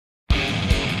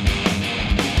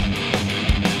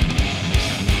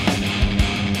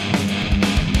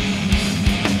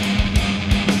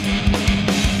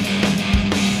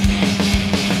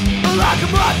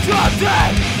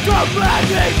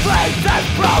is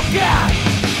broken.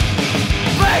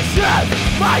 Patience,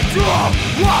 my tool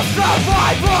of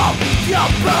survival. The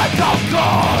umbilical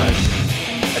cord.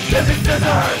 Give me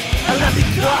scissors and let me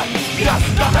cut your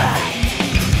stomach.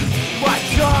 My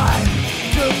time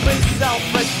to be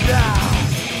selfish now.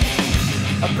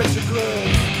 A picture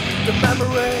glues the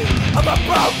memory of a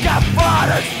broken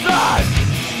father-son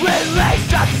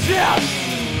relationship.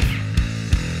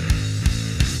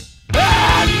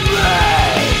 And me,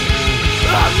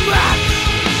 a match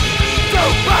to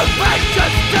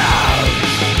perfection down.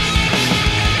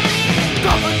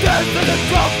 Confidence in the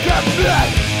broken man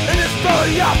in the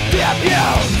story of the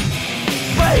abuse.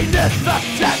 Pain is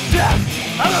subjective.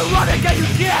 I'm ironic and you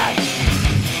can't.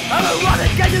 I'm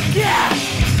ironic and you can't.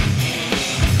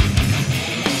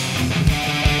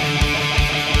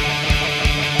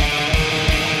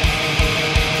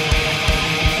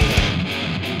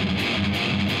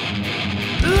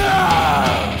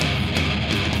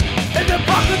 In the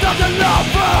pocket of the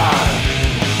lover,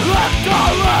 left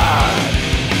over.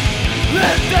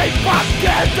 In the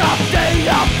pocket of the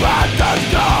abandoned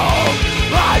soul,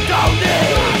 I don't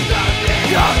need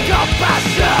your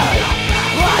compassion.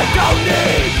 I don't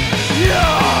need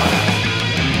your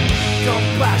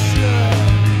compassion.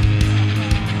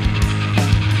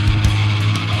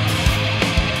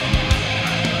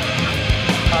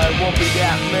 I won't be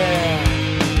that man.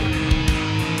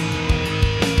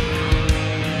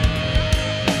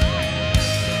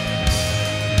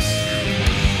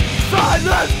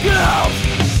 Silence kills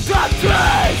the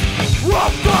trace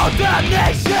of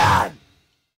condemnation.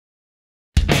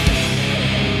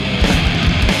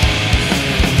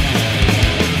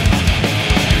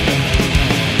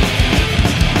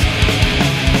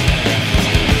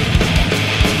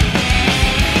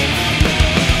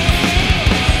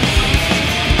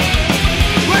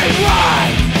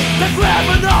 Rewind the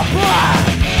criminal plan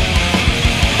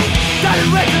that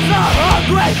erases our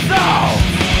hungry souls.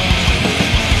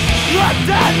 Your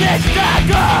damaged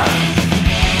dagger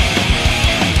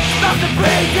stop the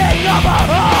beating of our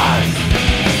hearts.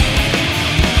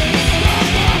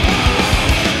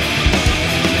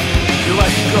 Your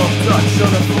electrical touch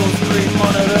on a full screen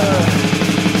monitor.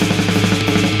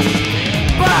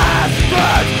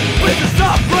 Bastard, pieces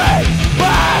of brain.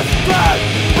 Bastard,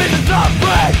 pieces of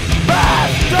brain.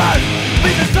 Bastard,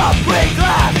 pieces of green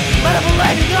glass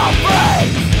manipulating our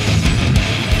brains.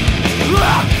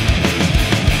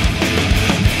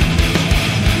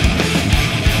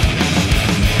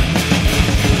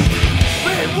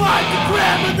 Rewind the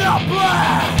criminal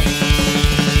plan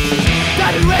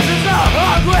that erases our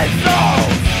hungry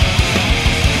souls.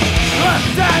 A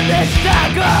damaged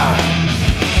dagger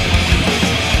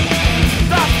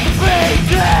stops the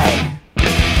beating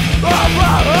of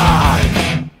our hearts.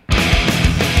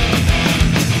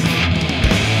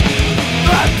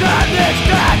 A damaged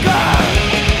dagger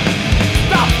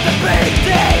stops the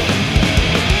beating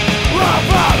of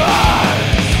our hearts.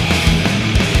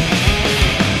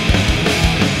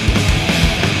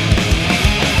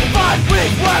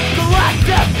 We've worked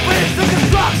collective with the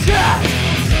construction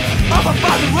of a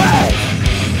fucking race.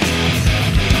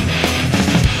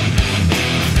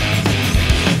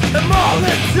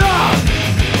 Demolition,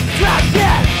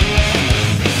 traction,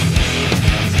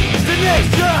 the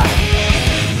nation,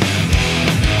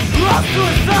 lost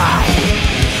suicide.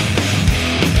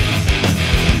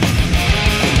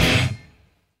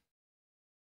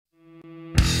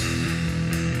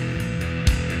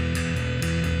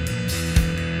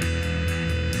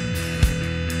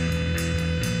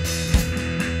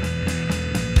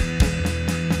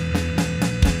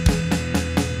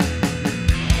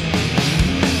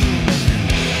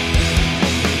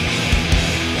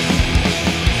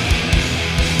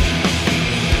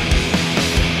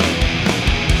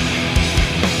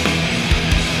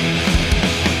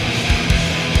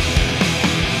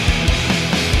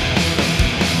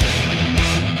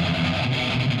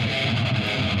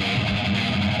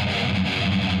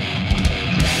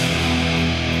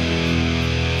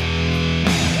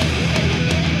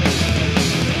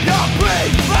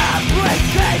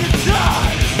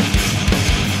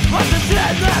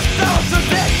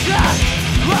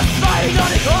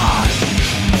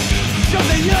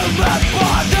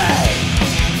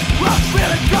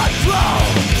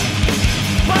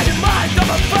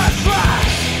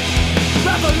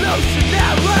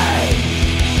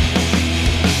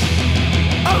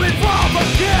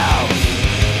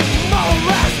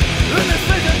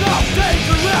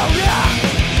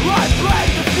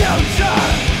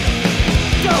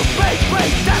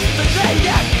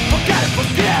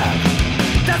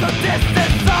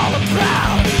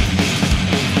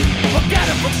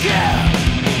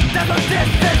 That's what this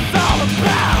is all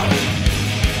about.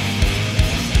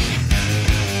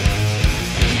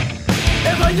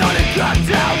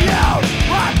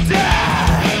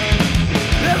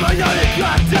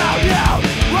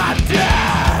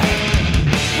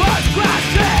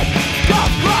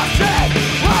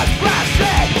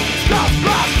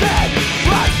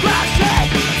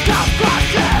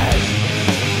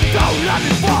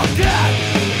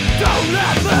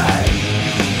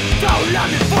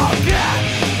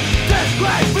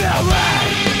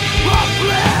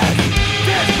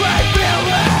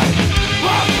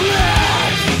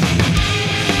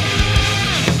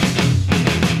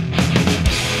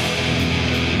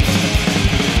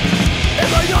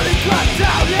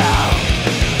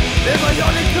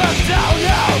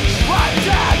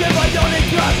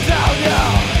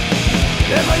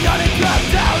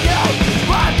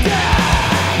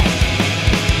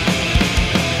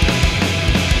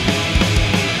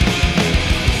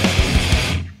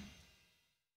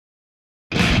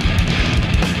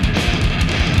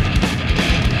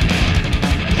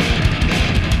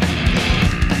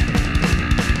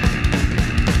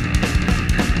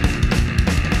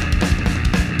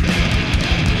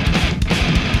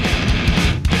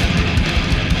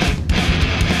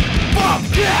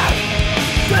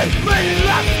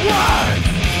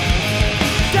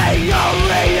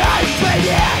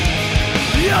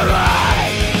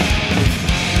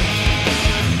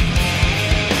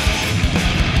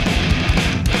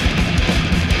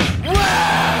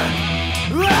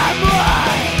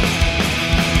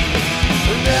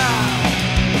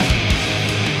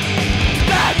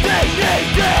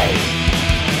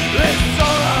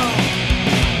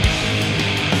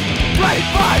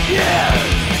 years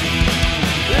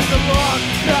is a long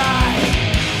time.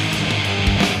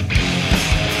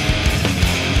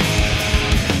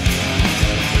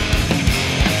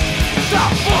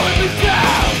 Stop pulling me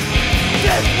down.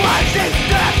 This winding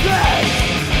staircase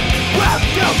will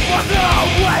still further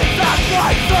away from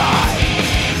my side.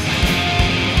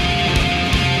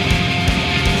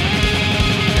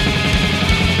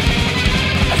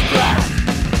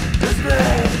 This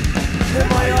pain in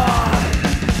my heart.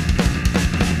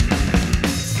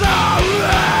 Sorry,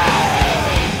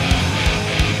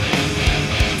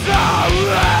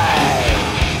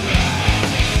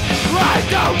 I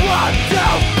don't want to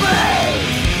be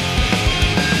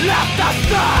left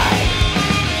aside.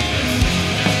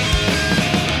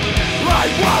 I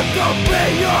want to be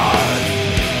yours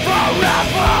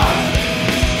forever.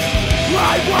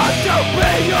 I want to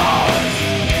be yours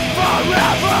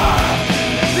forever.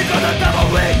 Because the devil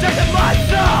rejected my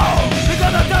soul.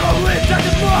 Because the devil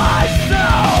rejected my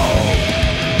soul.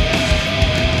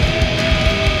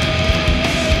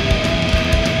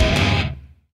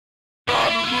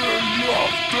 Enemy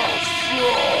of the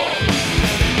soul.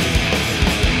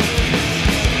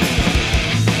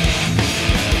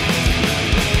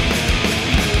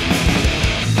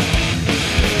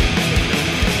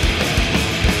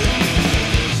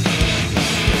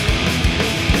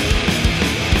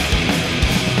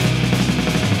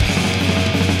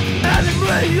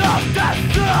 Enemy of the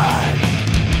sun,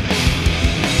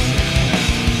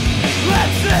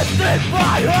 resisted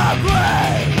by her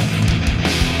grace.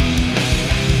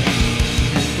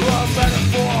 A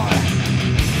metaphor,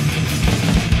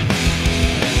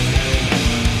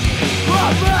 a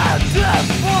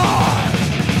metaphor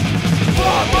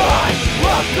for mine,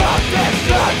 a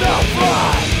condition of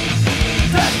mine.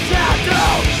 The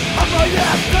shadow of my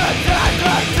yesterday.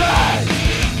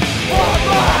 For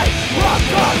mine, a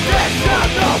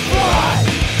condition of mine.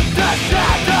 The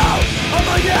shadow of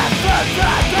my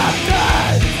yesterday.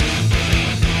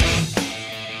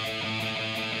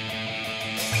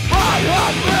 I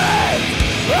am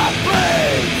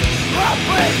a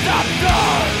priest of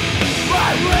God.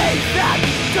 My reason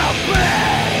to be.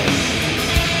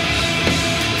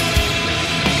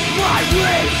 My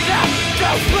reason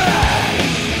to be.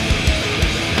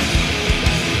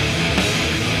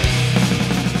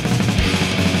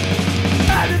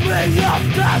 Enemy of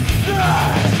the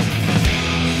sun,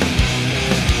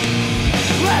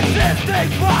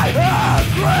 resisting by her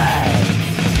grace.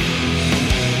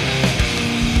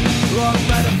 Wrong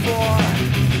metaphor.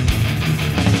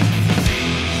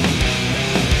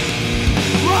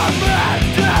 Wrong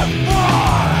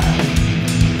metaphor.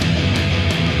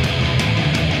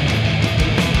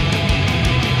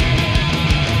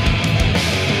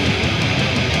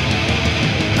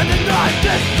 And the night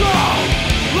is cold,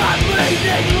 I'm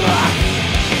meaningless.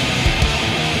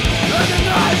 And the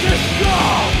night is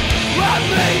cold, I'm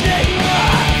meaningless.